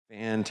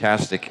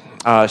Fantastic.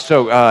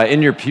 So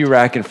in your pew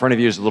rack in front of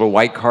you is a little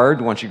white card.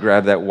 Why don't you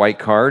grab that white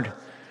card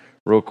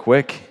real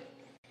quick?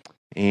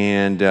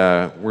 And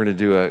we're going to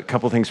do a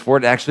couple things for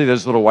it. Actually,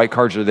 those little white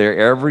cards are there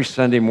every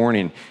Sunday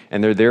morning,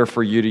 and they're there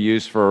for you to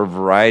use for a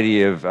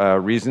variety of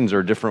reasons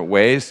or different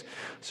ways.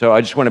 So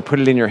I just want to put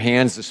it in your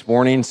hands this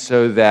morning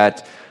so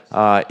that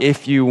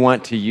if you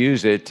want to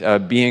use it,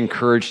 be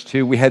encouraged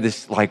to. We had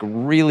this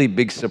really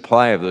big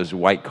supply of those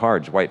white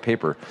cards, white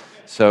paper.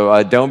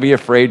 So don't be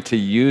afraid to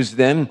use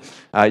them.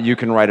 You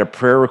can write a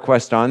prayer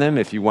request on them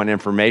if you want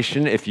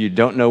information. If you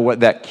don't know what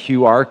that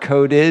QR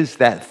code is,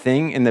 that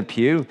thing in the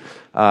pew,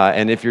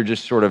 and if you're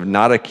just sort of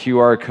not a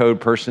QR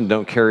code person,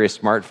 don't carry a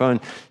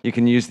smartphone, you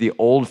can use the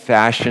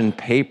old-fashioned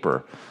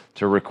paper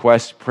to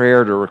request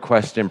prayer, to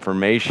request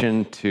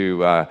information,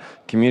 to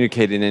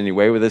communicate in any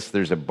way with us.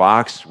 There's a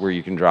box where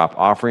you can drop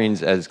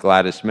offerings, as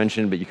Gladys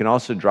mentioned, but you can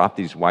also drop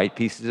these white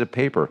pieces of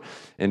paper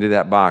into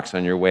that box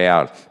on your way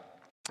out.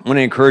 I want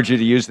to encourage you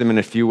to use them in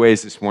a few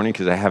ways this morning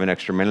because I have an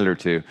extra minute or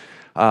two.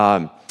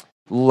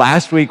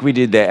 Last week we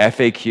did the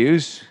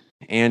FAQs,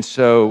 and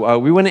so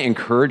we want to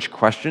encourage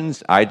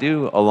questions, I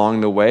do,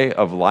 along the way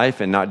of life,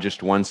 and not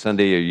just one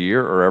Sunday a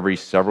year or every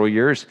several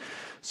years.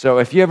 So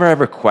if you ever have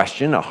a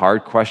question, a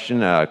hard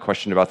question, a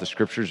question about the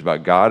scriptures,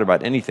 about God,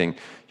 about anything,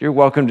 you're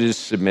welcome to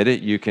just submit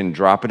it. You can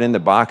drop it in the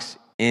box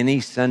any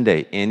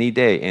Sunday, any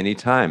day, any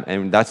time.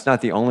 And that's not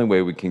the only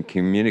way we can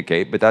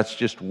communicate, but that's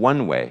just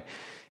one way.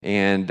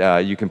 And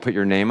you can put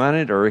your name on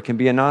it, or it can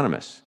be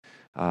anonymous.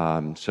 So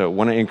I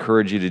want to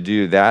encourage you to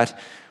do that.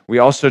 We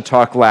also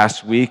talked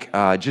last week,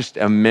 just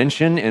a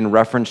mention in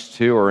reference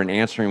to or in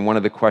answering one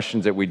of the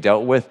questions that we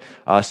dealt with,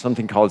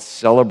 something called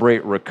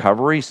Celebrate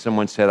Recovery.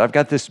 Someone said, I've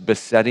got this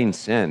besetting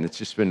sin. It's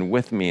just been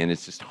with me, and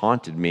it's just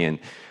haunted me,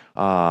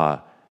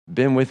 and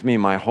been with me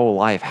my whole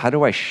life. How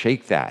do I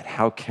shake that?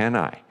 How can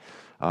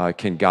I?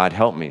 Can God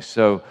help me?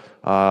 So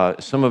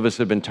some of us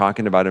have been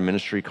talking about a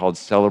ministry called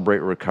Celebrate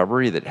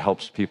Recovery that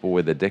helps people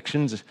with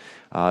addictions.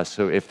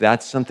 So if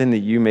that's something that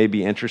you may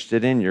be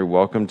interested in, you're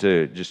welcome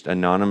to just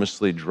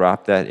anonymously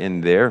drop that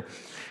in there.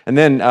 And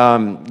then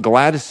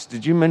Gladys,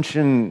 did you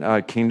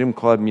mention Kingdom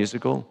Club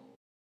musical?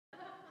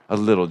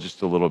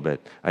 Just a little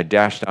bit. I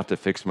dashed out to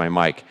fix my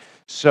mic.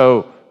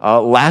 So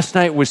last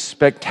night was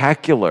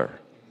spectacular.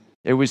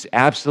 It was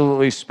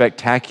absolutely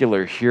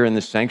spectacular here in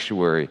the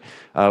sanctuary.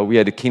 We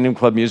had a Kingdom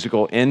Club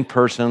musical in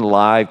person,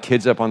 live,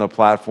 kids up on the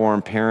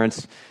platform,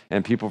 parents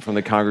and people from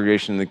the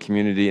congregation and the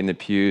community in the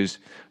pews,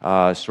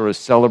 sort of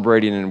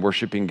celebrating and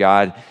worshiping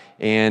God.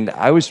 And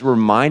I was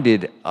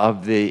reminded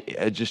of the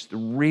just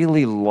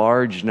really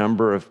large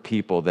number of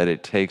people that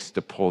it takes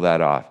to pull that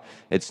off.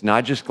 It's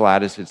not just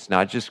Gladys, it's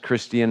not just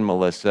Christy and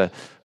Melissa,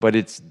 but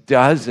it's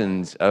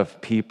dozens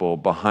of people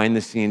behind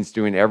the scenes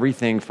doing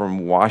everything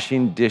from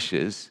washing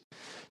dishes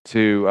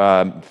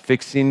to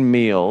fixing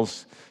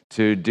meals,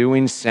 to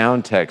doing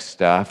sound tech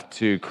stuff,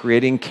 to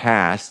creating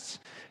casts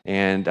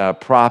and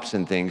props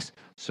and things.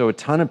 So a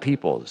ton of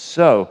people.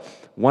 So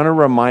want to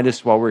remind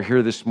us while we're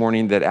here this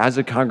morning that as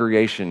a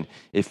congregation,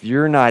 if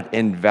you're not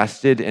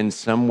invested in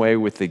some way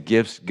with the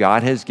gifts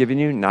God has given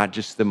you, not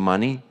just the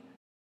money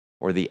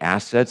or the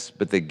assets,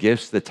 but the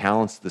gifts, the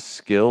talents, the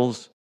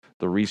skills,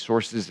 the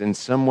resources, in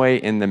some way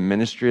in the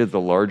ministry of the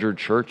larger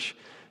church,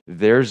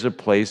 there's a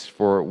place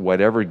for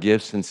whatever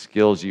gifts and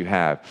skills you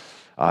have.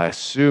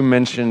 Sue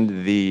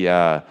mentioned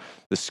the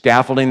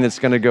scaffolding that's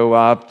going to go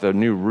up, the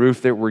new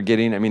roof that we're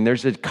getting. I mean,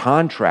 there's a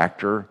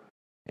contractor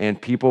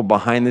and people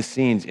behind the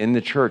scenes in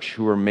the church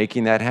who are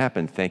making that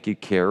happen. Thank you,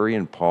 Carrie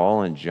and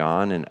Paul and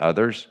John and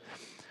others.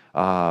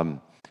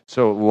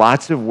 So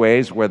lots of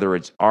ways, whether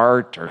it's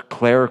art or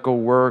clerical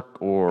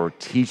work or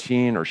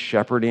teaching or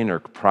shepherding or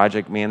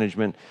project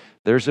management,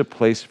 there's a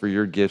place for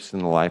your gifts in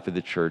the life of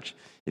the church.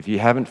 If you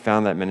haven't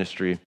found that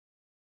ministry,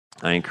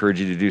 I encourage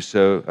you to do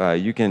so.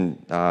 You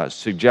can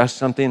suggest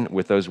something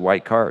with those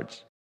white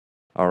cards,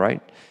 all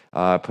right?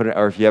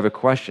 Or if you have a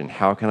question,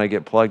 how can I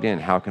get plugged in?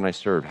 How can I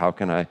serve? How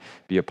can I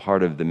be a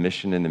part of the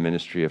mission and the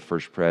ministry of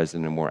First Pres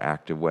in a more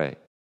active way?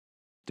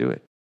 Do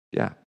it.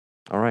 Yeah.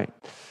 All right.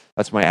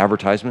 That's my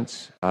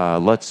advertisements.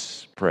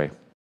 Let's pray.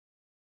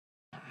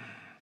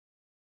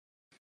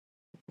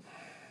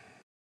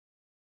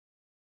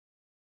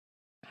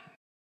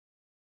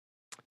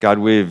 God,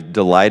 we've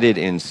delighted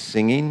in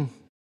singing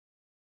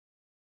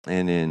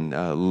and in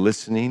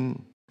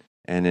listening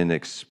and in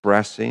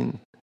expressing.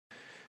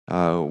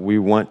 We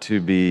want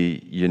to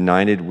be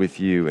united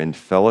with you in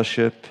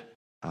fellowship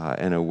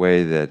in a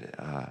way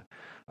that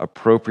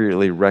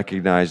appropriately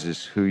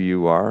recognizes who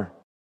you are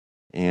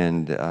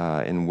and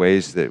in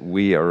ways that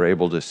we are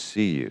able to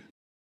see you,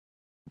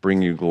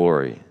 bring you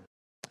glory,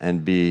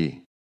 and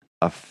be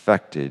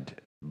affected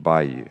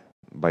by you,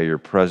 by your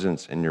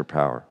presence and your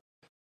power.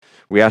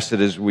 We ask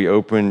that as we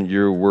open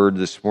your word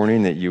this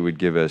morning, that you would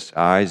give us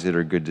eyes that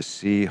are good to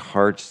see,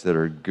 hearts that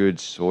are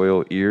good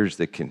soil, ears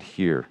that can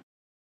hear,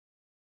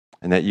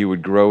 and that you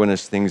would grow in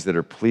us things that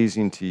are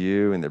pleasing to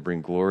you and that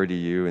bring glory to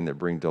you and that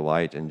bring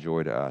delight and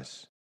joy to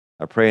us.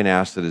 I pray and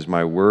ask that as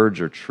my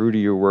words are true to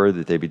your word,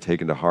 that they be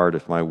taken to heart.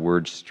 If my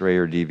words stray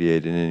or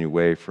deviate in any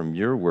way from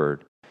your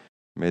word,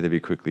 may they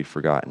be quickly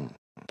forgotten.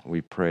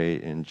 We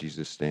pray in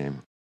Jesus'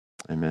 name.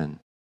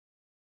 Amen.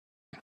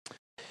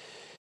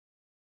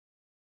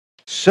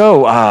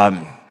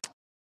 So,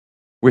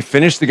 we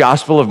finished the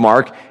Gospel of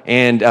Mark,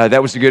 and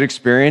that was a good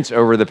experience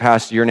over the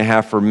past year and a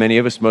half for many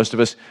of us, most of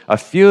us. A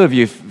few of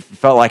you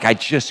felt like I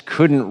just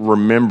couldn't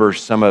remember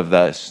some of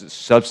the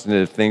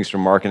substantive things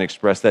from Mark and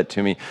express that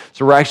to me.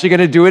 So we're actually going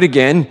to do it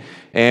again,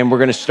 and we're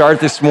going to start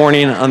this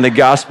morning on the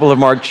Gospel of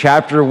Mark,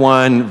 chapter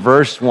 1,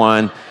 verse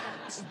 1,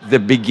 the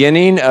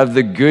beginning of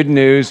the good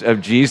news of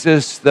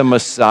Jesus, the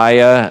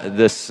Messiah,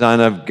 the Son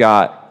of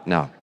God.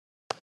 Now,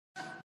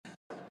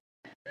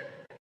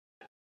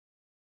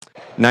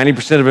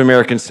 90% of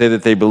Americans say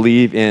that they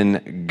believe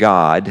in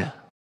God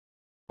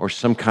or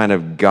some kind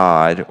of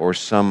God or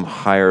some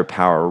higher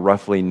power,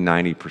 roughly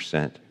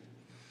 90%.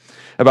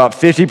 About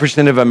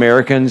 50% of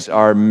Americans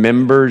are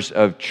members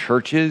of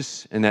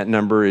churches, and that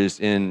number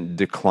is in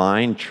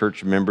decline.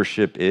 Church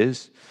membership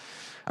is.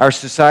 Our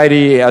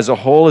society as a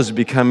whole is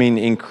becoming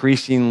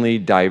increasingly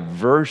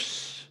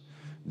diverse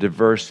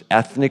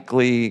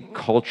ethnically,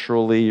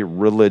 culturally,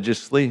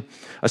 religiously.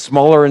 A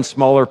smaller and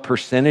smaller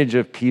percentage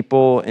of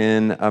people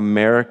in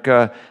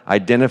America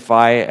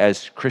identify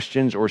as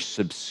Christians or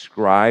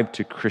subscribe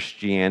to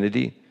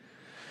Christianity.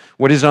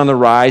 What is on the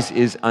rise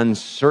is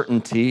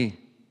uncertainty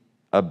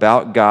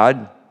about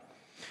God.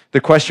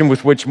 The question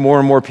with which more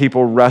and more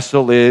people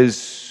wrestle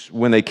is,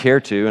 when they care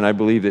to, and I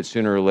believe that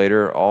sooner or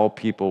later all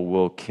people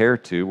will care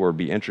to or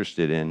be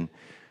interested in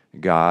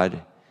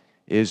God,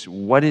 is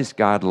what is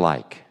God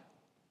like?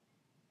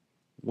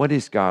 What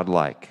is God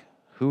like?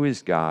 Who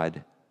is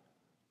God?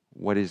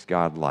 What is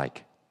God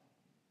like?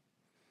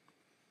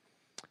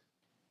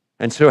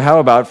 And so how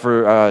about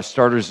for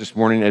starters this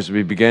morning as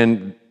we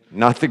begin,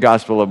 not the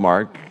Gospel of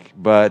Mark,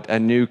 but a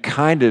new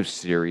kind of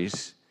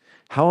series,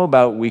 how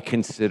about we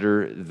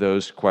consider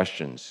those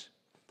questions,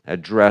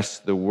 address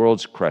the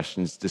world's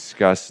questions,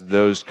 discuss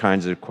those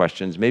kinds of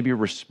questions, maybe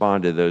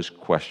respond to those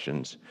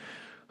questions.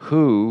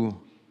 Who,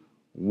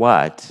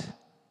 what,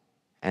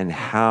 and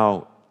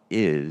how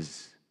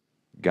is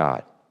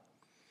God?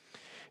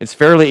 It's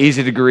fairly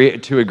easy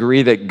to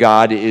agree that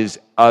God is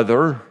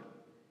other,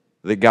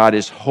 that God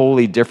is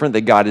wholly different,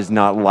 that God is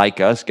not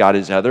like us, God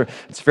is other.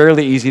 It's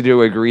fairly easy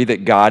to agree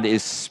that God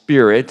is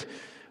spirit,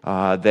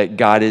 that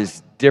God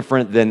is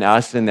different than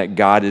us, and that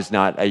God is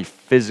not a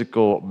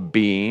physical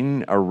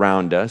being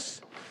around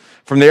us.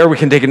 From there, we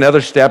can take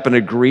another step and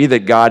agree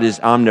that God is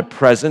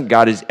omnipresent,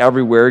 God is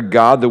everywhere.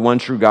 God, the one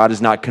true God,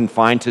 is not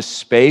confined to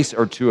space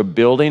or to a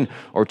building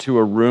or to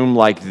a room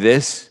like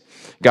this.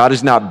 God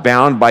is not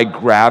bound by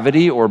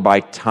gravity or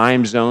by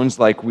time zones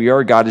like we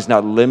are. God is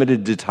not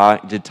limited to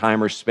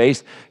time or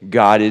space.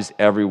 God is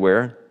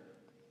everywhere.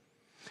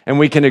 And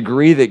we can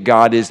agree that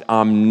God is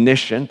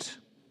omniscient.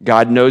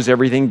 God knows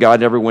everything. God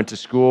never went to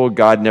school.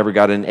 God never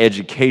got an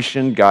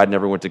education. God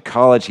never went to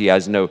college. He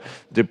has no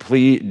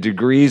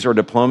degrees or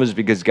diplomas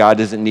because God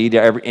doesn't need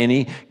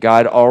any.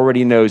 God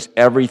already knows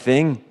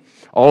everything.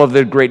 All of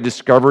the great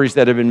discoveries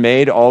that have been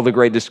made, all the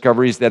great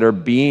discoveries that are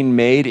being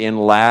made in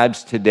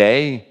labs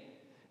today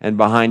and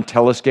behind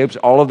telescopes,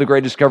 all of the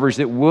great discoveries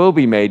that will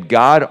be made,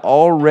 God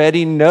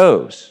already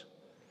knows.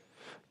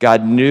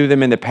 God knew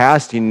them in the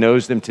past. He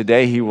knows them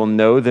today. He will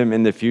know them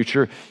in the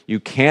future. You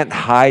can't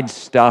hide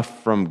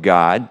stuff from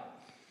God.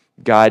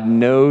 God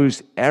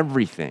knows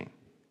everything.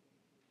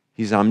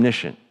 He's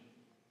omniscient.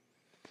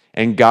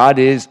 And God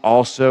is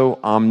also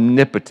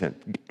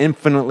omnipotent,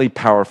 infinitely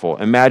powerful.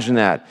 Imagine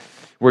that.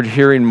 We're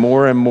hearing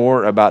more and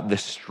more about the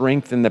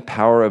strength and the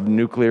power of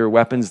nuclear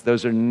weapons.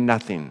 Those are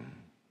nothing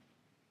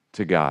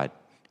to God.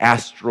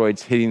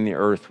 Asteroids hitting the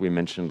earth, we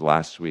mentioned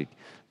last week.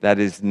 That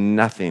is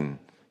nothing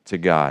to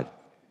God.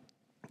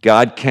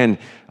 God can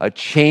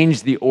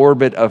change the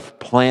orbit of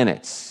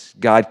planets.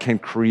 God can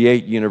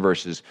create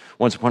universes.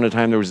 Once upon a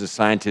time, there was a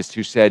scientist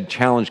who said,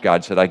 challenge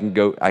God, said, I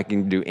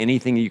can do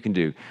anything you can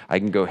do. I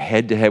can go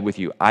head to head with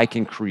you. I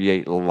can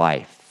create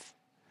life.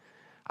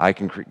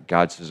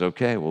 God says,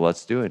 okay, well,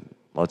 let's do it.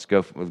 Let's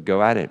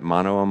go at it,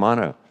 mano a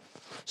mano.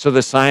 So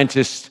the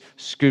scientist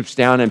scoops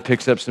down and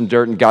picks up some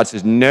dirt, and God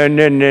says, no,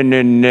 no, no,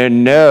 no, no,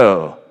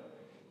 no.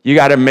 You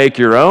got to make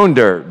your own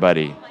dirt,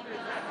 buddy.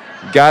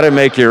 Got to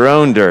make your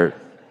own dirt.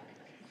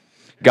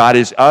 God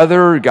is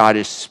other, God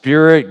is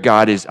spirit,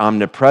 God is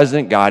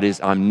omnipresent, God is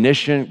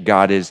omniscient,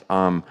 God is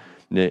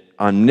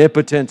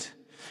omnipotent.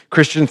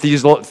 Christian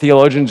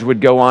theologians would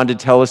go on to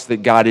tell us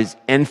that God is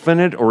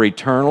infinite or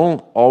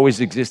eternal,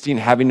 always existing,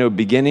 having no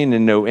beginning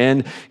and no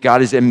end.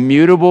 God is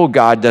immutable.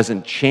 God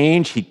doesn't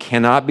change. He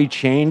cannot be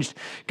changed.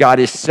 God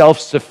is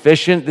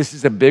self-sufficient. This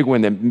is a big one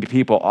that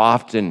people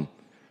often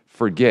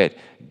forget.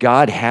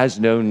 God has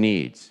no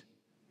needs.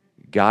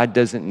 God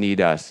doesn't need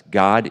us.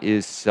 God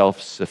is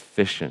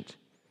self-sufficient.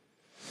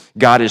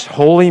 God is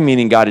holy,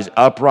 meaning God is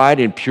upright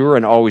and pure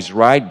and always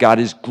right. God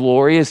is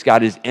glorious.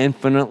 God is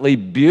infinitely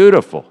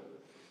beautiful.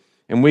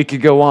 And we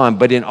could go on,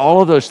 but in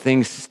all of those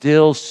things,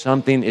 still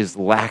something is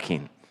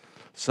lacking.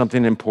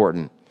 something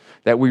important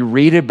that we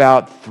read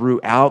about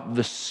throughout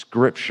the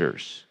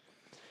scriptures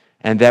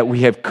and that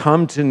we have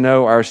come to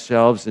know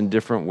ourselves in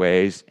different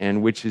ways,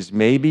 and which is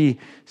maybe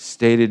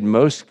stated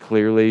most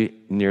clearly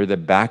near the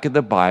back of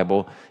the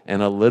Bible in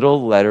a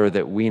little letter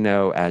that we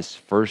know as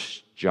 1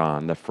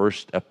 John, the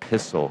first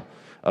epistle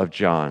of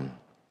John,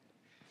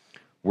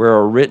 where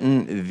are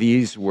written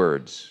these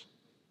words: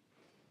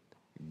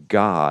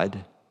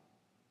 God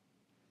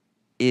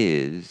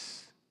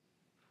is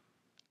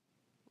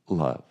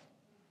love.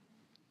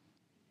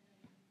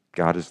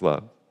 God is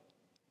love.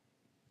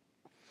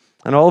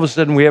 And all of a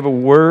sudden we have a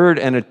word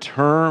and a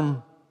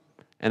term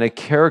and a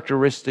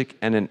characteristic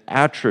and an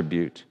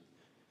attribute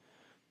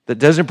that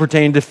doesn't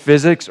pertain to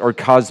physics or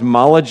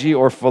cosmology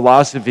or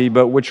philosophy,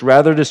 but which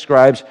rather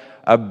describes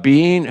a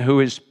being who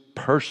is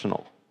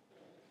personal.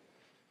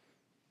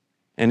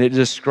 And it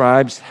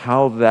describes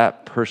how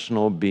that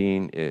personal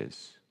being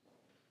is.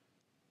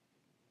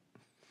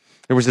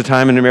 There was a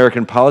time in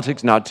American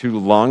politics not too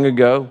long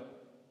ago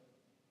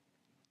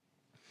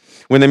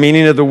when the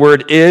meaning of the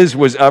word is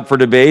was up for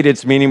debate.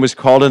 Its meaning was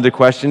called into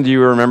question. Do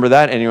you remember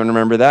that? Anyone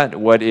remember that?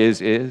 What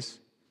is? Is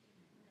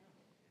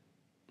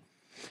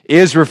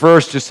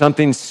refers to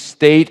something's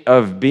state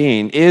of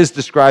being. Is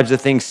describes a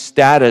thing's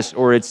status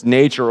or its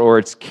nature or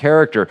its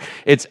character,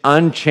 its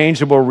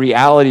unchangeable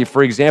reality.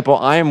 For example,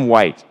 I am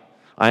white.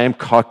 I am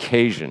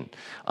Caucasian.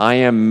 I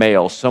am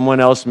male.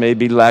 Someone else may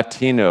be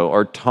Latino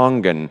or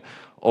Tongan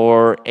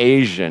or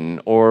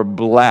Asian or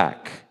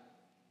black.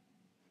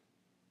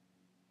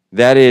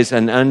 That is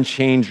an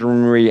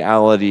unchanging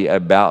reality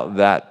about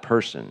that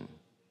person.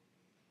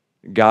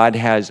 God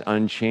has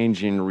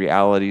unchanging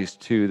realities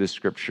too. The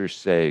scriptures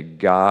say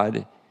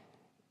God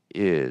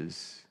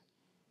is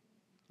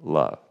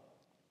love.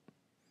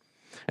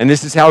 And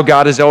this is how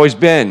God has always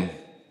been.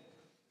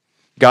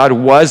 God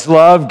was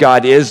love,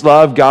 God is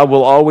love, God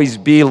will always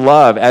be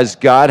love, as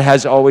God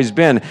has always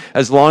been.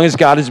 As long as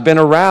God has been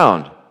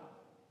around,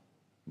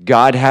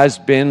 God has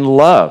been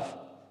love.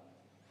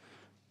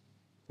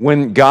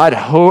 When God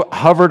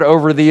hovered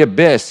over the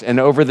abyss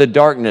and over the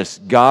darkness,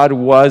 God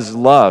was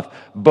love.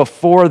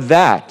 Before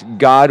that,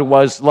 God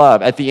was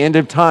love. At the end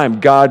of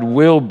time, God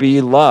will be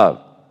love.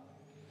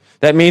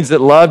 That means that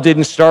love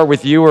didn't start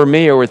with you or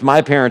me or with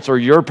my parents or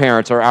your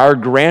parents or our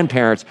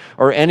grandparents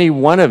or any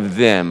one of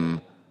them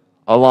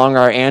along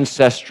our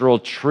ancestral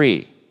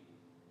tree.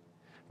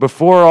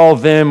 Before all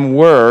them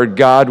were,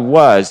 God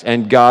was,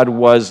 and God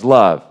was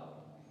love.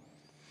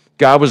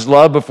 God was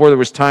love before there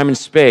was time and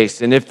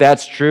space. And if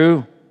that's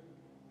true,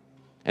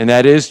 and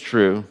that is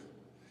true,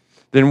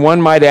 then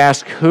one might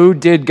ask, who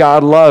did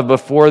God love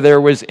before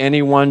there was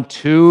anyone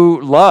to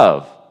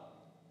love?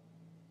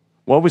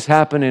 What was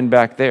happening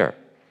back there?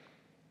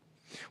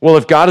 Well,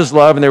 if God is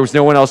love and there was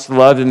no one else to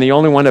love, then the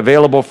only one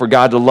available for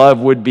God to love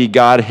would be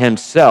God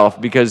himself,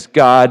 because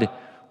God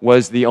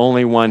was the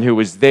only one who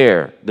was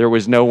there. There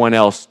was no one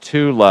else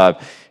to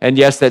love. And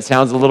yes, that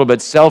sounds a little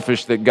bit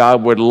selfish that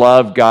God would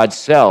love God's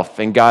self,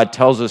 and God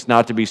tells us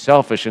not to be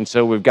selfish, and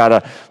so we've got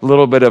a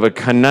little bit of a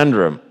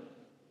conundrum.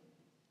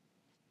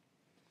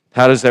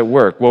 How does that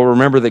work? Well,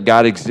 remember that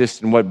God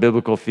exists in what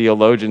biblical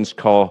theologians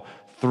call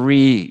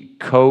three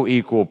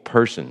co-equal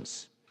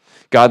persons: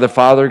 God the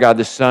Father, God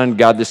the Son,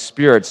 God the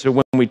Spirit. So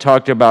when we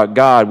talk about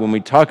God,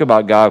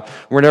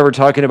 we're never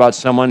talking about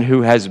someone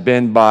who has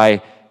been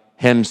by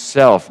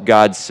himself,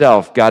 God's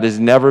self. God has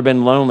never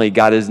been lonely.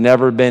 God has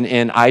never been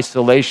in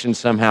isolation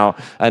somehow.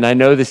 And I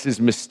know this is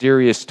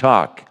mysterious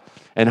talk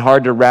and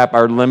hard to wrap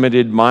our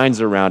limited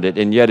minds around it,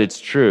 and yet it's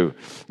true.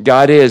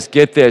 God is,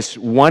 get this,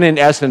 one in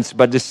essence,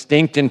 but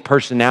distinct in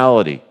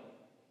personality.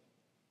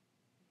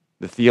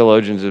 The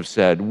theologians have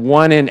said,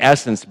 one in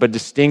essence, but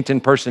distinct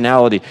in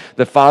personality.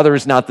 The Father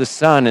is not the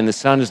Son, and the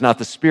Son is not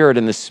the Spirit,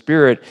 and the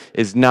Spirit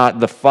is not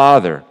the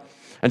Father.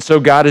 And so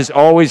God has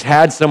always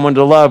had someone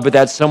to love, but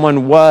that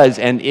someone was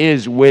and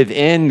is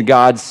within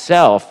God's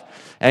self.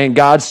 And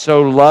God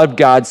so loved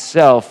God's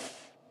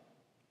self,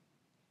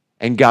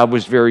 and God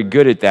was very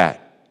good at that.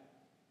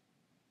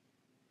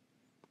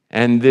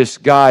 And this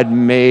God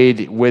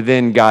made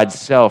within God's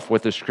self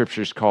what the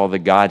scriptures call the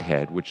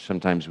Godhead, which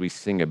sometimes we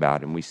sing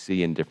about and we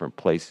see in different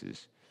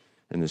places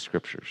in the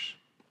scriptures.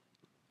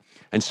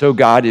 And so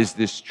God is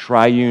this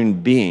triune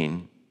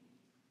being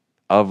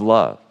of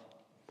love.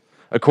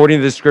 According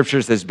to the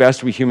scriptures, as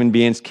best we human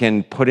beings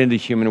can put into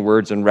human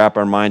words and wrap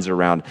our minds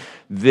around,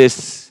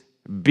 this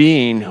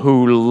being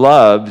who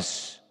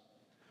loves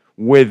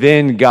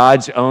within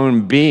God's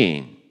own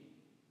being.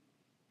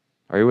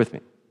 Are you with me?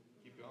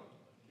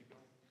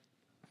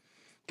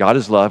 God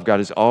is love. God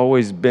has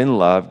always been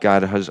love.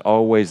 God has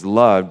always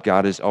loved.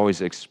 God has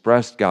always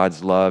expressed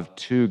God's love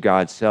to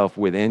God's self,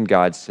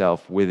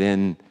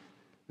 within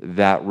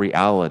that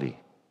reality.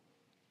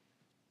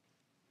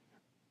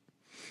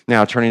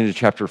 Now, turning to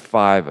chapter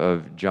 5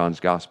 of John's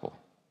Gospel,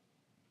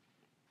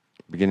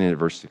 beginning at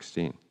verse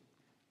 16.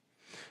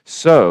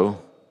 So,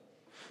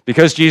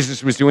 Because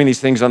Jesus was doing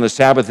these things on the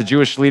Sabbath, the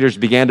Jewish leaders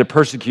began to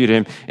persecute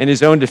him. In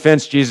his own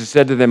defense, Jesus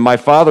said to them, "My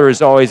Father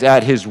is always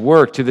at his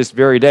work to this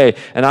very day,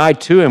 and I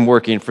too am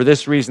working." For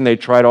this reason, they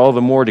tried all the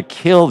more to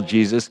kill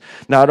Jesus.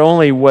 Not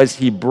only was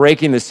he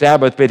breaking the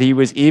Sabbath, but he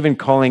was even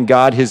calling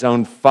God his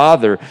own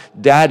Father,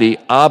 Daddy,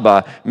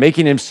 Abba,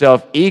 making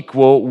himself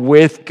equal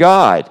with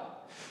God.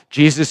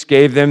 Jesus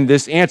gave them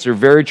this answer: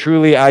 "Very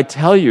truly, I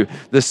tell you,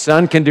 the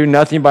Son can do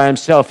nothing by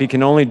himself. He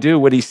can only do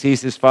what he sees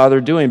his Father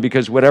doing,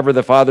 because whatever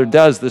the Father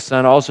does, the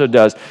Son also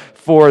does.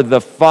 For the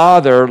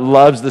Father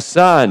loves the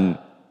Son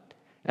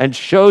and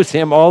shows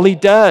him all he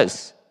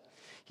does.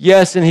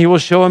 Yes, and he will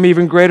show him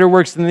even greater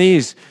works than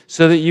these,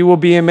 so that you will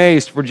be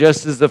amazed. For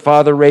just as the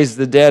Father raises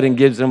the dead and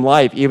gives them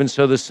life, even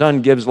so the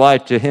Son gives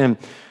life to him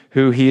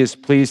who he is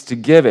pleased to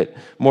give it.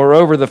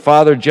 Moreover, the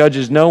Father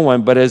judges no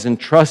one, but has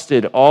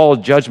entrusted all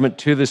judgment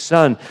to the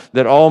Son,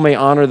 that all may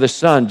honor the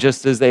Son,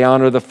 just as they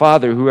honor the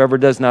Father. Whoever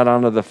does not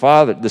honor the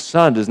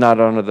Son does not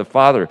honor the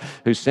Father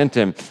who sent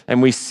him."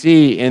 And we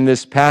see in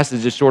this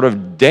passage a sort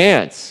of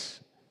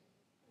dance,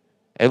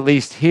 at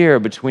least here,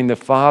 between the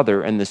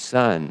Father and the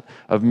Son,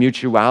 of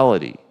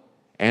mutuality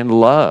and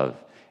love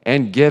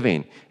and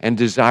giving and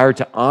desire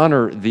to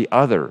honor the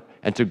other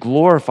and to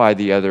glorify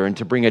the other and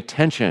to bring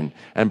attention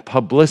and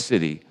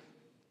publicity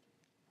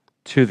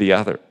to the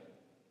other.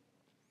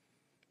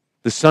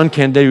 The Son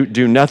can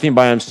do nothing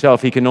by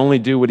himself. He can only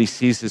do what he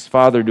sees his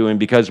Father doing,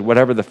 because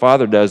whatever the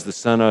Father does, the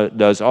Son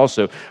does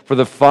also. For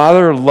the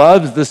Father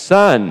loves the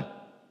Son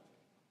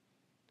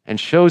and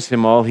shows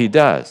him all he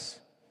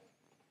does.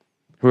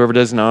 Whoever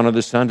doesn't honor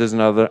the Son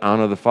doesn't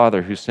honor the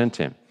Father who sent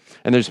him.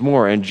 And there's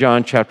more. In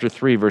John chapter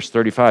 3, verse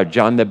 35,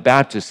 John the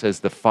Baptist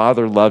says the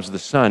Father loves the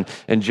Son.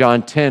 In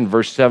John 10,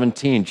 verse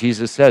 17,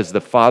 Jesus says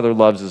the Father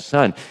loves the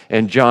Son.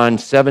 In John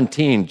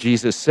 17,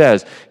 Jesus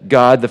says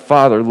God the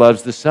Father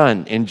loves the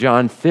Son. In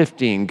John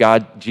 15,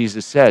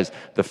 Jesus says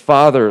the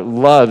Father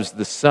loves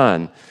the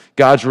Son.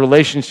 God's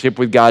relationship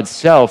with God's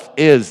self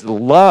is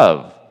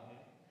love.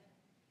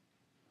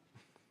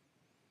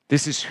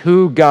 This is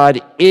who God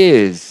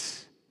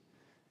is,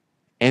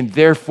 and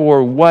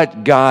therefore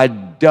what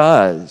God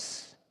does.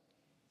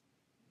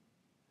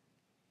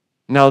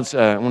 Now,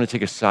 I want to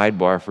take a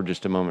sidebar for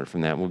just a moment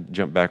from that. We'll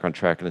jump back on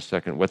track in a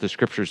second. What the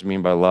scriptures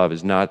mean by love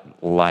is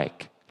not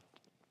like.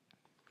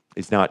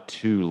 It's not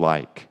to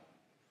like.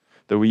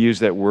 Though we use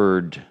that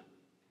word,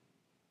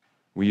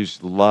 we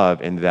use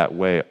love in that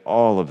way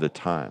all of the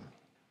time.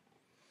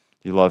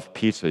 You love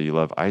pizza, you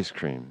love ice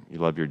cream, you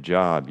love your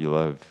job, you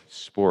love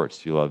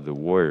sports, you love the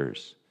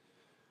Warriors.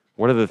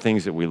 What are the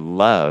things that we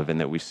love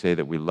and that we say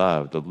that we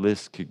love? The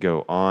list could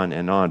go on,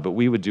 but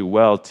we would do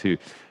well to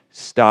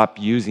stop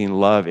using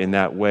love in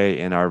that way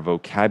in our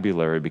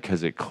vocabulary,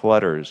 because it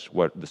clutters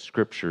what the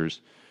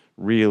scriptures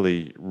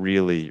really,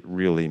 really,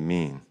 really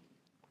mean.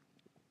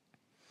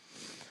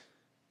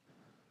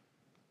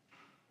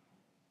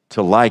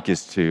 To like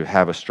is to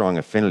have a strong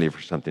affinity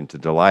for something, to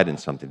delight in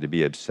something, to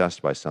be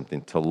obsessed by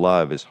something. To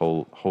love is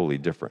wholly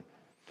different.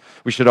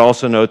 We should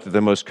also note that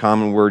the most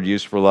common word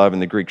used for love in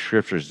the Greek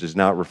scriptures does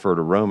not refer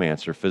to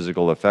romance or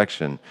physical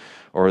affection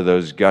or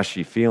those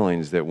gushy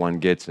feelings that one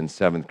gets in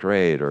 7th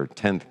grade or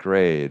 10th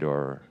grade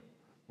or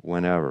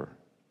whenever.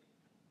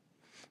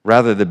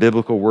 Rather, the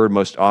biblical word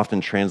most often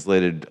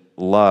translated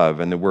love,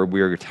 and the word we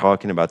are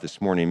talking about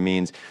this morning,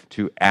 means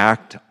to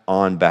act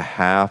on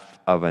behalf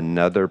of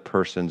another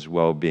person's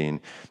well-being.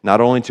 Not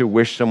only to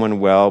wish someone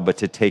well, but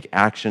to take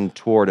action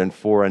toward and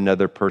for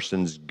another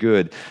person's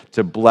good,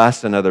 to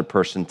bless another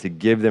person, to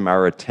give them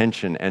our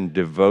attention and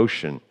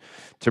devotion,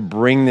 to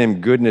bring them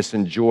goodness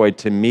and joy,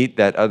 to meet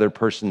that other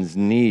person's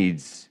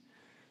needs,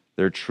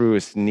 their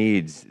truest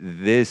needs.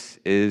 This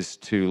is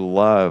to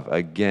love,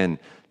 again,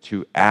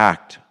 to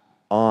act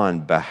on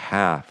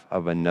behalf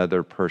of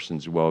another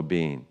person's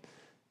well-being.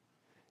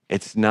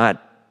 It's not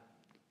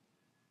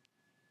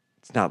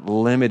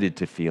limited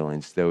to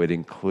feelings, though it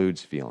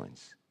includes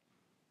feelings,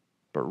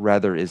 but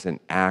rather is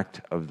an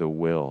act of the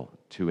will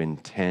to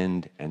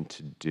intend and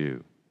to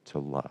do, to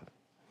love.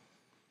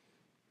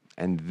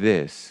 And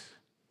this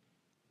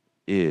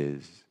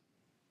is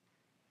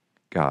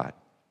God.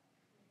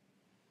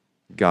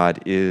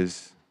 God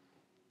is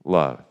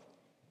love.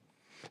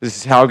 This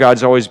is how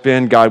God's always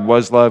been. God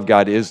was love.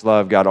 God is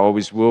love. God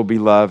always will be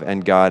love.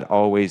 And God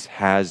always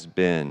has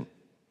been.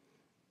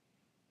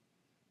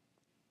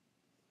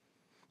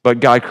 But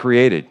God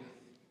created.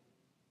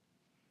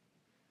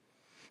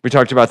 We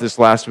talked about this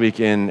last week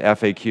in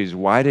FAQs.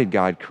 Why did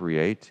God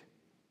create?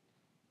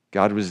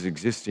 God was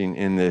existing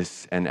in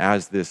this and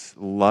as this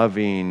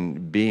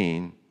loving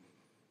being.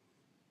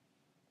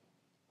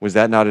 Was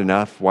that not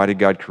enough? Why did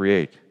God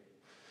create?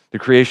 The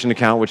creation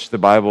account, which the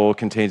Bible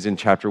contains in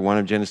chapter 1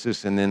 of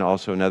Genesis, and then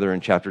also another in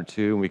chapter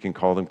 2, and we can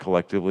call them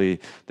collectively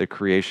the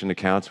creation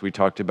accounts. We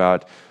talked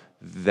about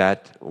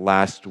that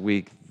last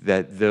week,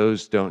 that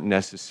those are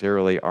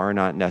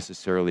not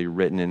necessarily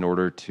written in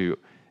order to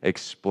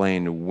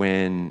explain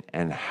when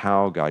and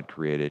how God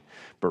created,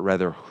 but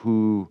rather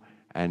who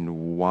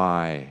and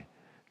why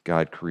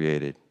God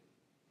created.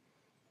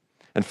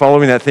 And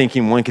following that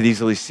thinking, one could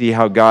easily see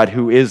how God,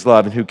 who is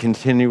love and who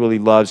continually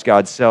loves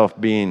God's self,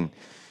 being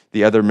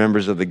the other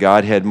members of the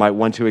Godhead, might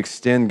want to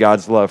extend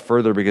God's love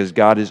further because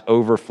God is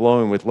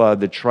overflowing with love.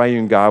 The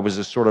triune God was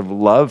a sort of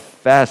love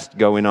fest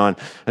going on.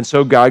 And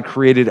so God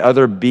created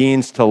other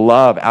beings to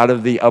love out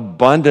of the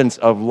abundance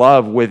of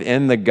love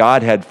within the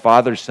Godhead,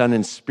 Father, Son,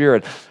 and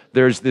Spirit.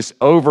 There's this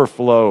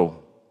overflow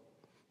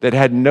that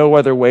had no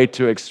other way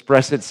to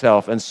express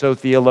itself. And so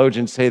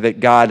theologians say that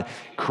God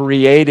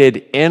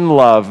created in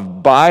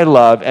love, by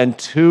love, and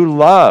to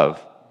love.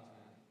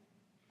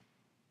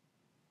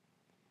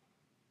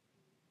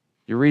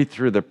 You read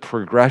through the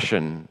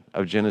progression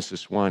of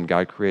Genesis 1,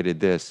 God created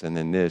this, and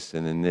then this,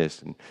 and then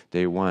this, and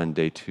day 1,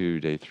 day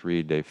 2, day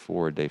 3, day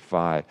 4, day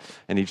 5.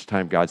 And each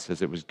time God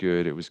says it was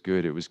good, it was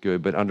good, it was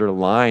good. But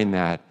underlying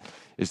that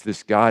is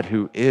this God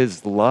who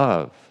is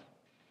love,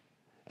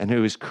 and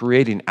who is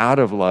creating out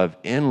of love,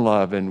 in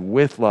love, and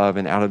with love,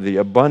 and out of the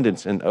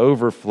abundance and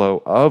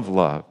overflow of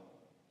love.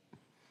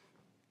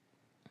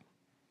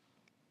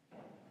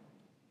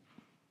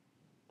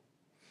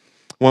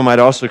 One might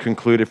also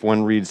conclude, if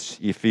one reads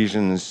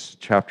Ephesians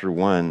chapter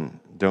 1,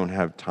 don't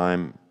have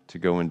time to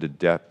go into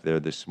depth there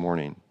this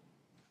morning.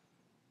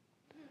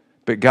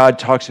 But God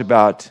talks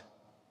about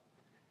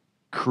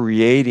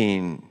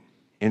creating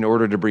in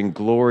order to bring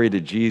glory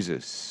to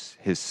Jesus,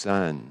 his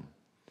Son.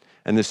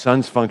 And the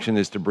Son's function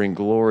is to bring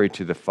glory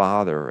to the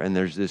Father. And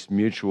there's this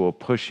mutual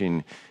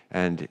pushing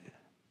and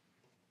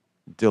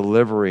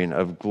delivering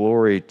of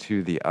glory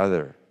to the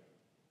other.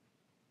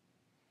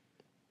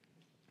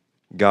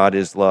 God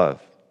is love.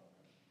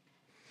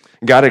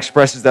 God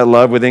expresses that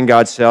love within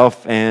God's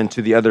self and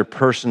to the other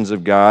persons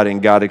of God,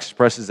 and God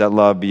expresses that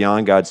love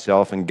beyond God's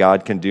self, and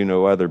God can do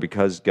no other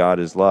because God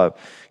is love.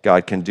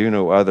 God can do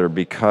no other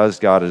because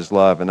God is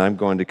love, and I'm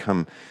going to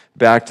come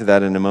back to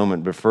that in a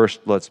moment, but first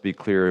let's be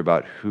clear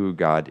about who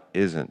God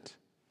isn't.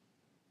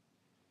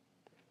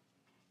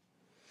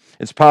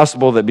 It's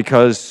possible that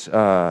because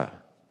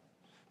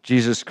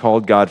Jesus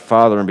called God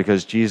Father, and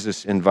because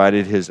Jesus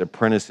invited his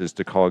apprentices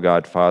to call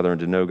God Father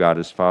and to know God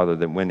as Father,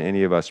 that when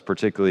any of us,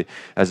 particularly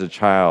as a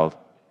child,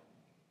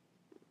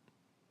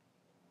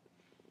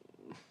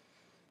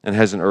 and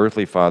has an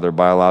earthly father,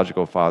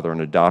 biological father,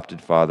 an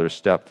adopted father, a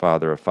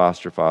stepfather, a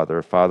foster father,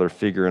 a father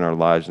figure in our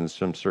lives in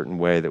some certain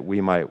way, that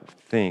we might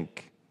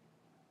think,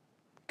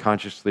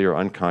 consciously or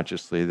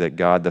unconsciously, that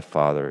God the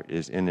Father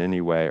is in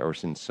any way or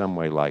in some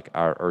way like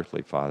our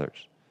earthly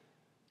fathers.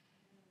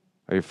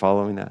 Are you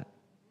following that?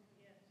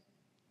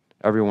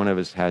 Every one of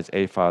us has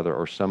a father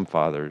or some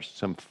fathers,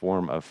 some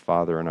form of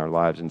father in our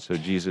lives. And so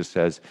Jesus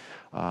says,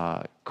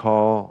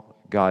 call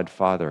God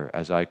Father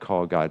as I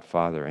call God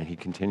Father. And he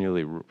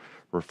continually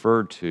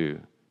referred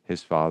to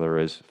his Father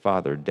as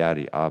Father,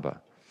 Daddy,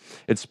 Abba.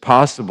 It's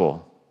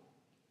possible,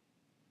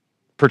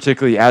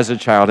 particularly as a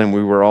child, and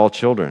we were all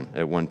children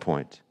at one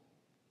point,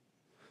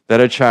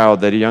 that a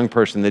child, that a young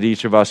person, that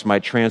each of us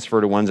might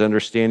transfer to one's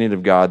understanding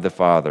of God the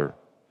Father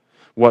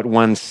what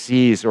one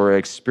sees or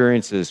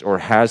experiences or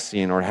has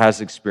seen or has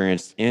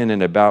experienced in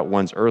and about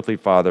one's earthly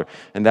father.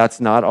 And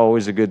that's not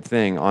always a good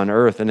thing. On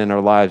earth and in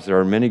our lives, there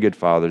are many good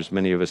fathers.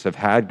 Many of us have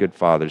had good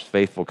fathers,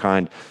 faithful,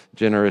 kind,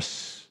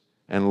 generous,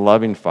 and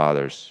loving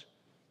fathers.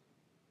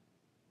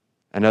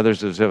 And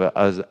others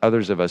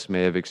of us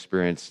may have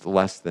experienced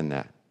less than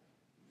that.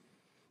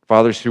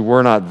 Fathers who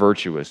were not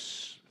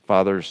virtuous,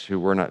 fathers who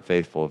were not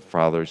faithful,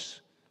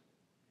 fathers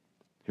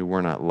who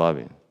were not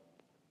loving.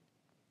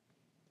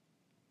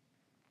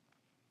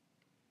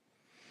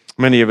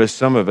 Many of us,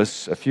 some of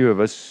us, a few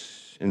of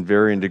us, in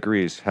varying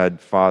degrees,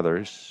 had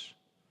fathers,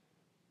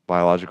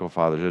 biological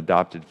fathers,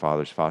 adopted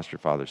fathers, foster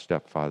fathers,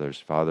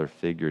 stepfathers, father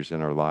figures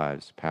in our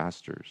lives,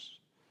 pastors,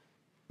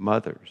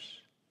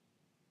 mothers,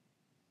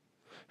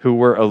 who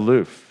were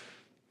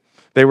aloof.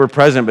 They were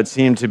present but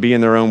seemed to be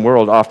in their own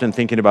world, often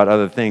thinking about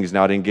other things,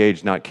 not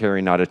engaged, not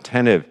caring, not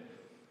attentive,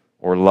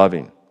 or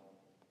loving.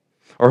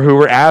 Or who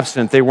were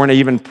absent. They weren't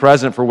even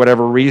present for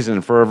whatever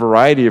reason, for a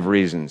variety of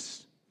reasons.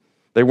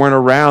 They weren't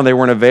around, they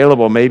weren't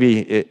available.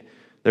 Maybe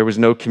there was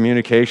no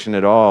communication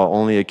at all,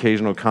 only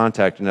occasional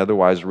contact and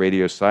otherwise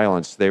radio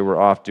silence. They were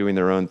off doing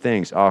their own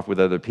things, off with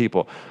other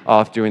people,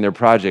 off doing their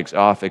projects,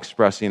 off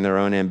expressing their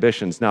own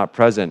ambitions, not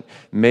present,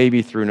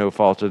 maybe through no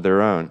fault of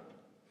their own.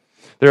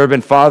 There have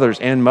been fathers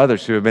and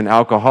mothers who have been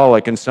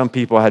alcoholic, and some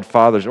people had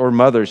fathers or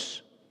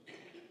mothers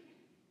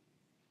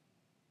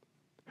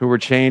who were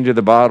chained to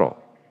the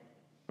bottle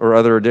or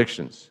other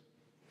addictions.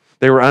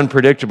 They were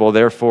unpredictable,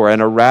 therefore,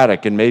 and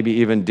erratic, and maybe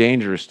even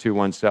dangerous to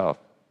oneself.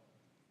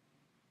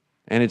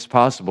 And it's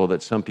possible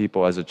that some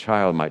people as a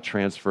child might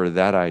transfer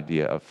that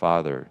idea of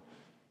father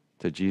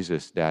to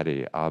Jesus,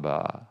 Daddy,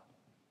 Abba.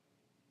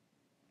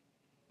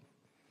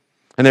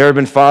 And there have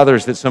been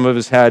fathers that some of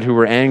us had who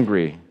were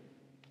angry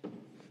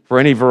for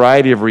any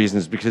variety of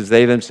reasons, because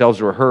they themselves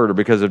were hurt, or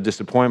because of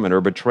disappointment or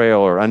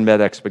betrayal or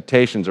unmet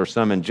expectations or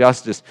some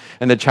injustice,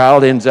 and the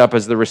child ends up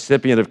as the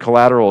recipient of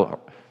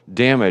collateral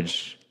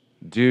damage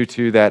due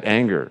to that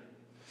anger.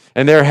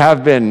 And there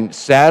have been,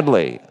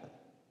 sadly,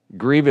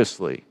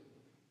 grievously,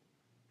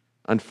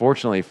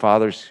 Unfortunately,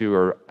 fathers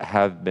who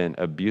have been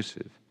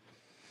abusive.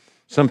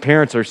 Some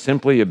parents are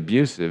simply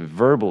abusive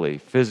verbally,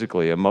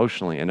 physically,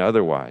 emotionally, and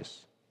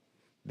otherwise.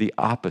 The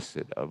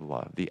opposite of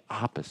love. The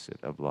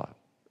opposite of love.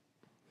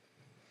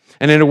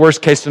 And in a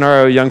worst case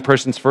scenario, a young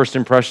person's first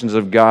impressions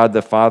of God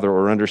the Father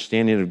or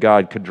understanding of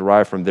God could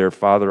derive from their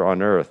father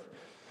on earth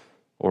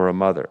or a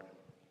mother.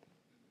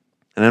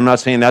 And I'm not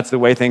saying that's the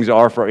way things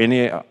are for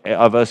any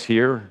of us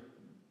here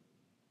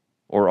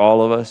or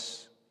all of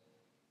us.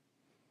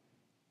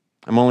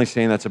 I'm only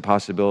saying that's a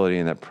possibility,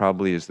 and that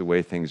probably is the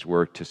way things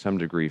work to some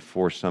degree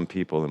for some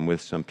people and with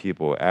some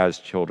people as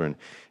children.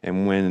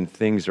 And when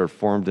things are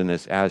formed in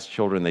us as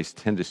children, they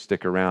tend to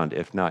stick around.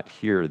 If not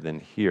here,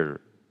 then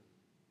here.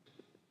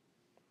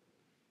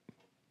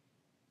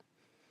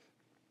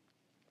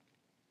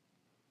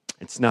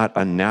 It's not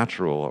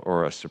unnatural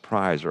or a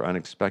surprise or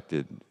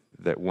unexpected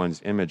that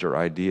one's image or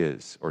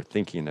ideas or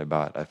thinking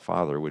about a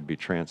father would be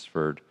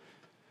transferred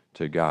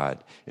to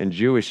God. In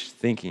Jewish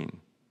thinking,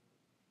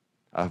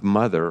 a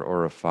mother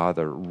or a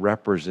father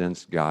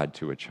represents God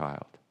to a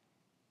child,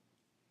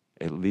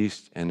 at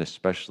least and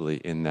especially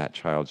in that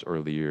child's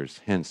early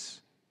years.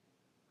 Hence,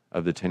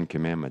 of the Ten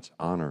Commandments,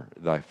 honor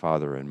thy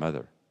father and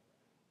mother.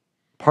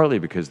 Partly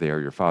because they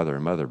are your father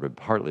and mother, but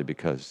partly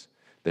because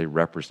they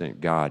represent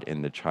God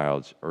in the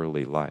child's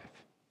early life.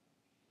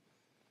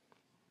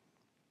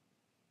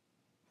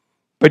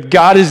 But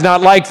God is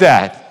not like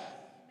that.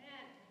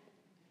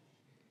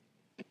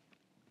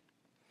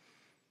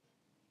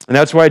 And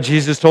that's why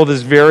Jesus told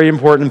this very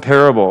important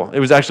parable. It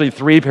was actually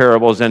 3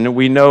 parables, and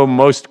we know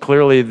most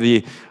clearly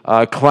the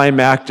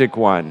climactic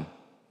one.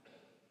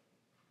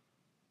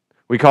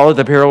 We call it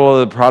the parable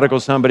of the prodigal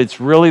son, but it's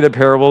really the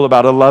parable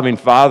about a loving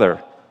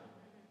father.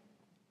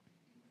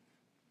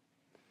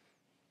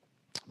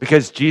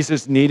 Because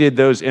Jesus needed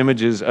those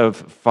images of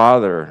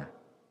father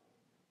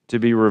to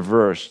be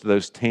reversed,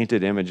 those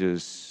tainted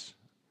images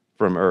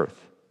from earth.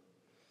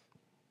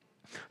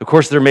 Of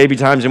course, there may be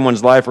times in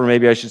one's life, or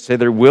maybe I should say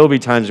there will be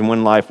times in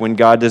one's life when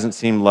God doesn't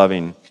seem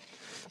loving.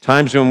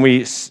 Times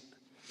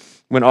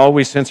when all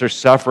we sense are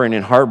suffering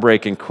and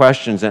heartbreak and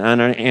questions and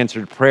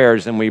unanswered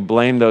prayers, and we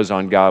blame those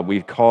on God.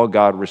 We call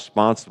God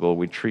responsible.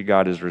 We treat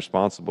God as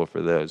responsible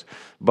for those.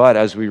 But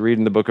as we read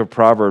in the book of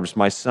Proverbs,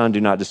 my son,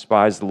 do not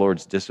despise the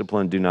Lord's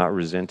discipline. Do not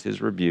resent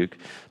his rebuke,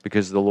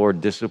 because the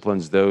Lord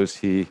disciplines those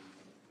he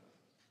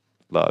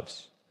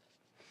loves.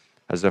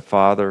 As a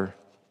father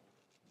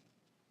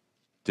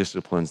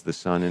disciplines the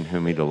son in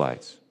whom he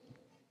delights.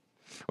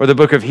 Or the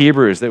book of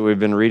Hebrews that we've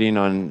been reading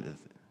on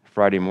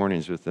Friday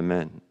mornings with the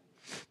men.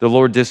 The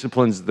Lord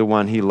disciplines the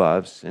one he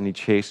loves, and he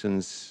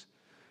chastens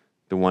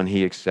the one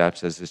he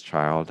accepts as his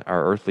child.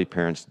 Our earthly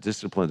parents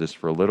disciplined us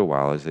for a little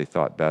while as they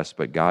thought best,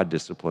 but God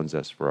disciplines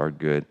us for our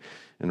good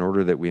in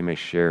order that we may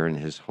share in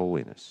his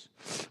holiness.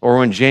 Or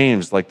when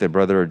James, like the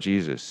brother of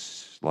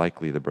Jesus,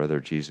 likely the brother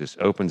of Jesus,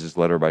 opens his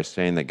letter by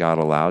saying that God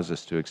allows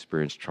us to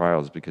experience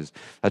trials because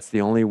that's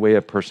the only way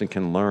a person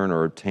can learn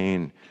or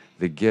obtain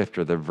the gift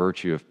or the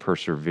virtue of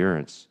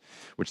perseverance,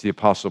 which the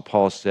Apostle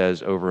Paul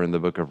says over in the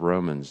book of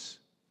Romans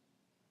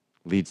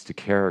leads to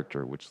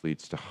character, which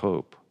leads to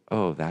hope.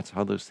 Oh, that's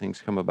how those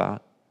things come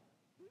about?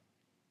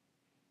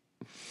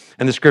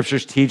 And the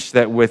scriptures teach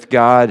that with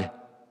God,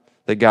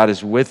 that God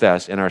is with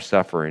us in our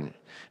suffering.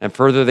 And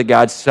further, that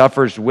God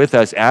suffers with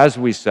us as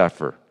we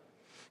suffer.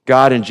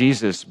 God and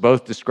Jesus,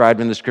 both described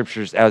in the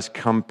scriptures as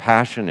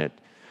compassionate,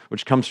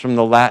 which comes from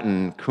the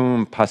Latin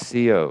cum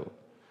passio,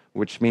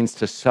 which means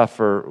to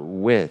suffer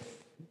with.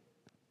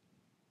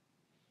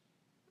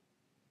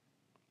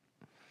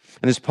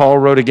 And as Paul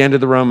wrote again to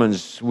the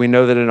Romans, we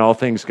know that in all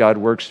things God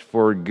works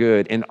for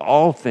good. In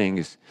all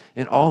things,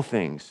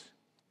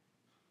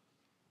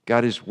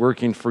 God is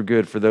working for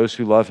good for those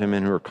who love him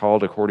and who are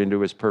called according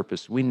to his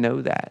purpose. We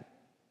know that.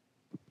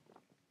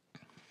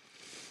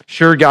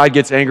 Sure, God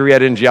gets angry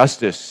at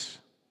injustice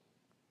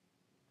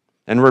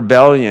and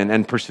rebellion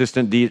and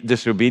persistent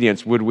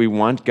disobedience. Would we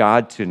want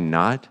God to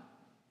not?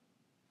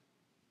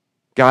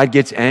 God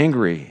gets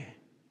angry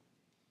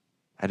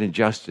at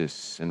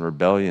injustice and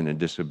rebellion and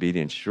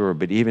disobedience, sure,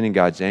 but even in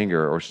God's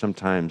anger, or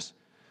sometimes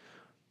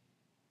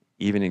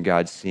even in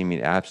God's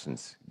seeming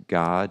absence,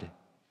 God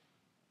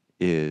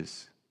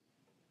is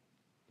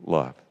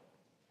love.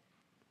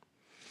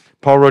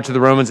 Paul wrote to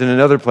the Romans in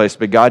another place,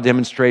 but God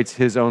demonstrates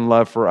his own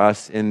love for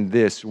us in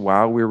this: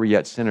 while we were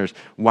yet sinners,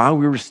 while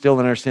we were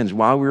still in our sins,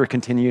 while we were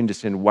continuing to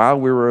sin, while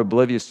we were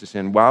oblivious to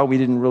sin, while we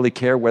didn't really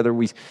care whether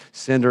we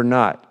sinned or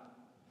not,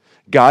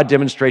 God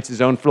demonstrates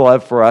his own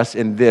love for us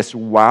in this: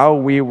 while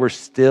we were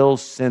still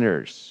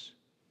sinners,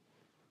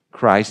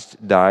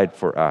 Christ died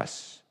for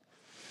us.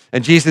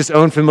 And Jesus'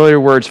 own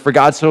familiar words, for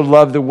God so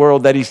loved the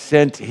world that he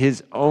sent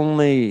his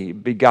only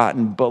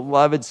begotten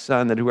beloved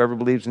Son, that whoever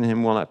believes in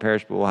him will not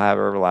perish but will have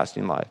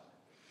everlasting life.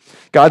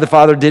 God the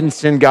Father didn't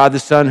send God the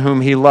Son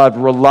whom he loved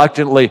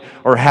reluctantly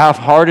or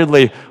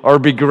half-heartedly or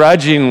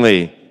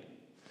begrudgingly,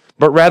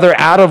 but rather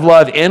out of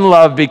love, in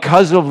love,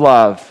 because of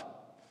love.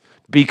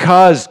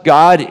 Because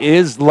God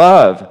is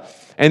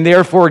love, and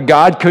therefore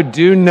God could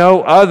do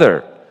no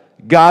other.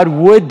 God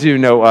would do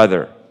no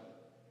other.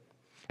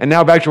 And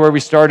now back to where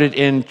we started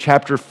in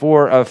chapter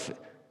 4 of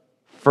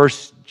 1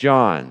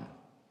 John,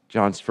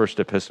 John's first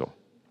epistle,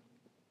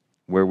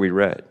 where we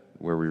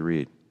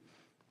read.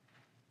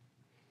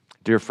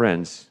 Dear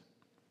friends,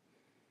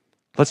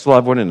 let's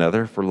love one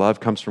another, for love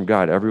comes from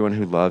God. Everyone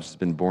who loves has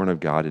been born of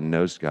God and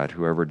knows God.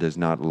 Whoever does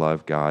not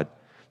love,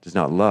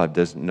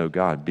 doesn't know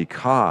God,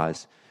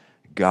 because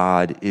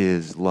God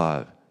is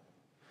love.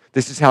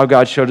 This is how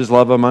God showed his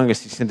love among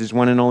us. He sent his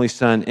one and only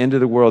Son into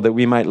the world that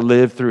we might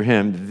live through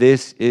him.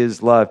 This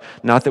is love.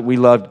 Not that we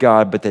loved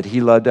God, but that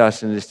he loved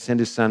us and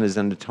sent his Son as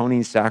an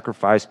atoning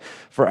sacrifice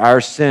for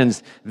our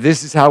sins.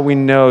 This is how we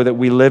know that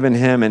we live in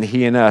him and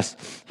he in us.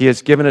 He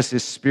has given us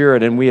his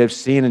Spirit, and we have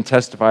seen and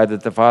testified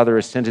that the Father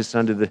has sent his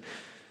Son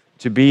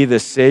to be the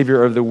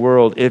Savior of the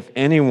world. If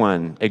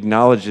anyone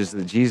acknowledges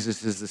that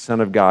Jesus is the Son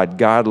of God,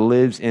 God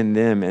lives in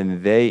them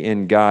and they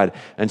in God.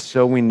 And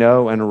so we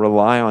know and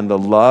rely on the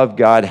love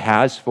God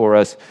has for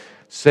us.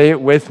 Say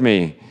it with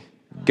me.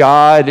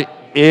 God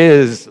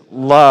is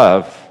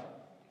love.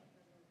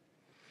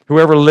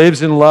 Whoever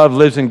lives in love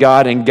lives in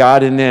God and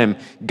God in them.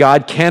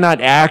 God cannot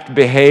act,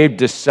 behave,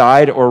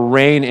 decide, or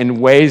reign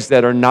in ways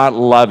that are not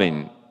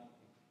loving.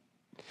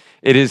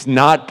 It is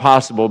not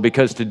possible,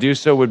 because to do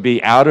so would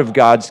be out of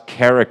God's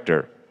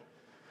character.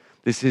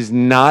 This is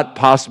not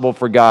possible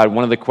for God.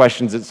 One of the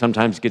questions that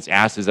sometimes gets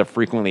asked, is a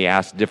frequently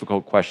asked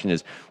difficult question,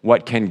 is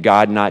what can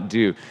God not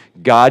do?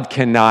 God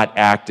cannot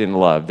act in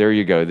love. There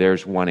you go.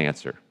 There's one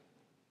answer.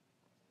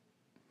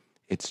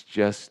 It's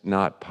just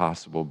not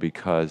possible,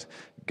 because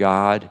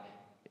God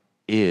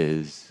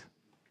is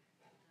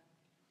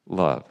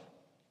love.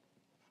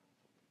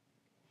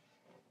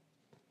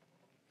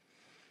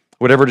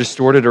 Whatever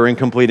distorted or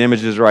incomplete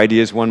images or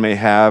ideas one may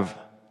have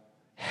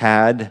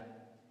had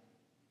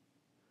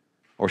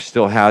or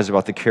still has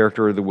about the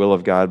character or the will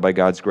of God, by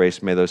God's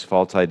grace, may those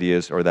false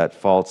ideas or that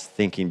false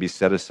thinking be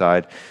set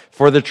aside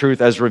for the truth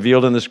as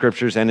revealed in the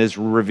Scriptures and is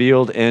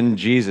revealed in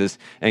Jesus,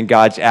 and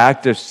God's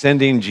act of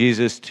sending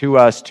Jesus to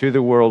us, to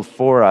the world,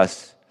 for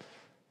us,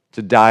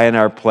 to die in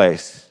our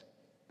place.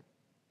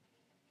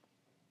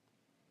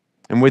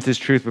 And with this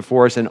truth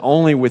before us, and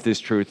only with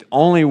this truth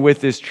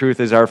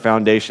as our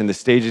foundation, the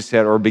stage is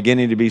set, or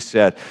beginning to be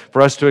set,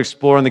 for us to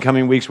explore in the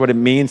coming weeks what it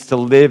means to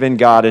live in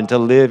God and to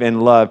live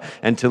in love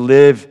and to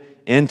live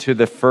into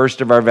the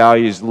first of our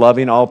values,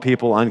 loving all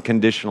people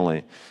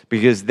unconditionally.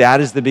 Because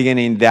that is the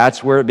beginning,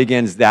 that's where it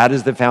begins, that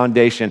is the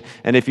foundation.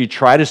 And if you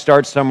try to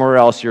start somewhere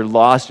else, you're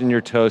lost and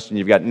you're toast and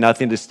you've got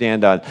nothing to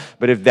stand on.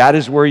 But if that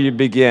is where you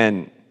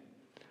begin,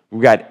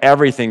 we've got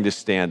everything to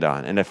stand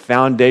on and a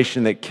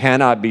foundation that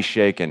cannot be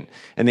shaken,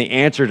 and the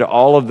answer to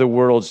all of the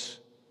world's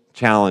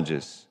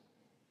challenges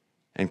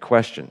and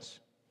questions.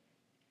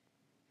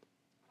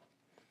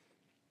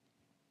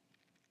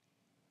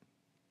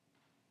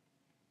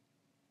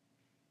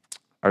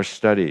 Our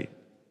study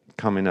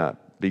coming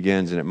up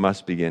begins, and it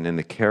must begin, in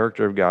the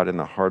character of God, in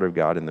the heart of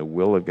God, in the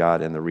will of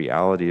God, and the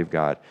reality of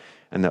God,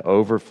 and the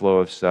overflow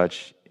of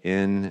such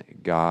in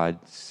God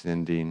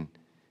sending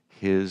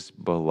his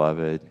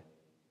beloved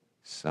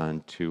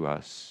Son to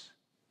us,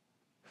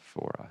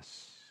 for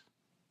us.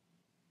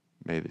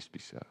 May this be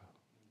so.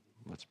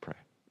 Let's pray.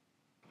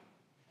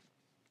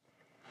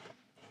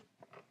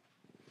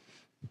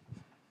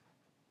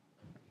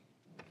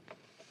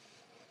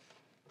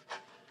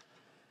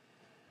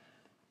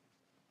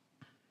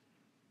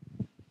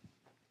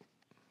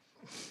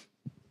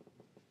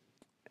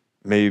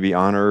 May you be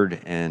honored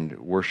and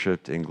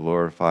worshiped and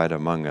glorified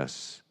among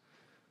us,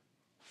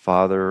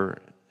 Father,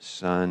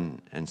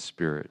 Son, and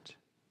Spirit,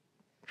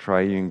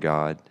 triune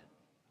God,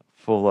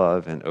 full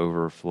of and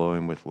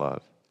overflowing with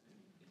love.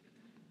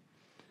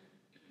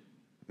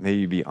 May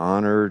you be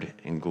honored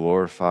and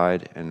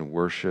glorified and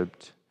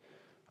worshiped,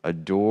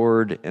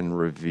 adored and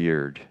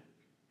revered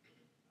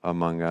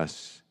among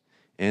us,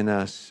 in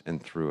us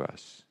and through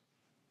us.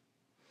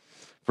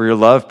 For your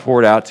love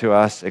poured out to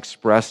us,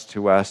 expressed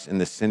to us in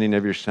the sending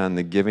of your Son,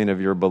 the giving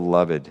of your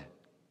beloved,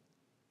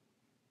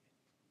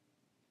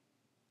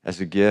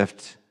 as a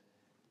gift,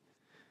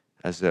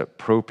 as a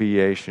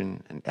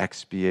propitiation, an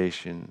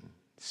expiation,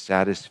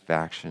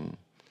 satisfaction,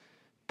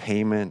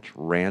 payment,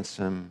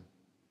 ransom,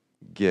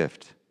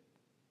 gift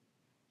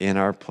in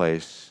our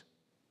place,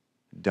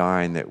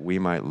 dying that we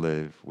might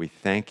live. We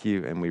thank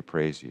you and we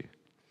praise you.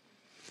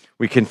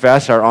 We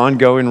confess our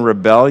ongoing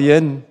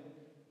rebellion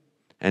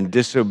and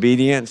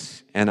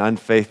disobedience and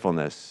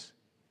unfaithfulness,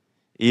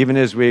 even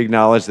as we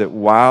acknowledge that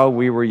while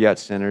we were yet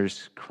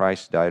sinners,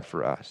 Christ died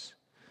for us.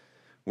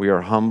 We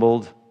are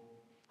humbled.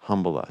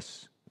 Humble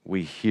us.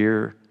 We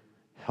hear.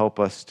 Help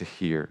us to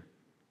hear.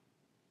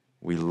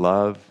 We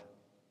love.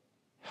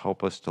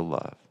 Help us to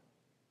love.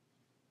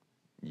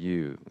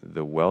 You,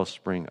 the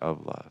wellspring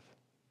of love,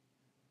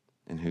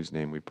 in whose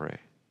name we pray.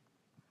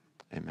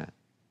 Amen.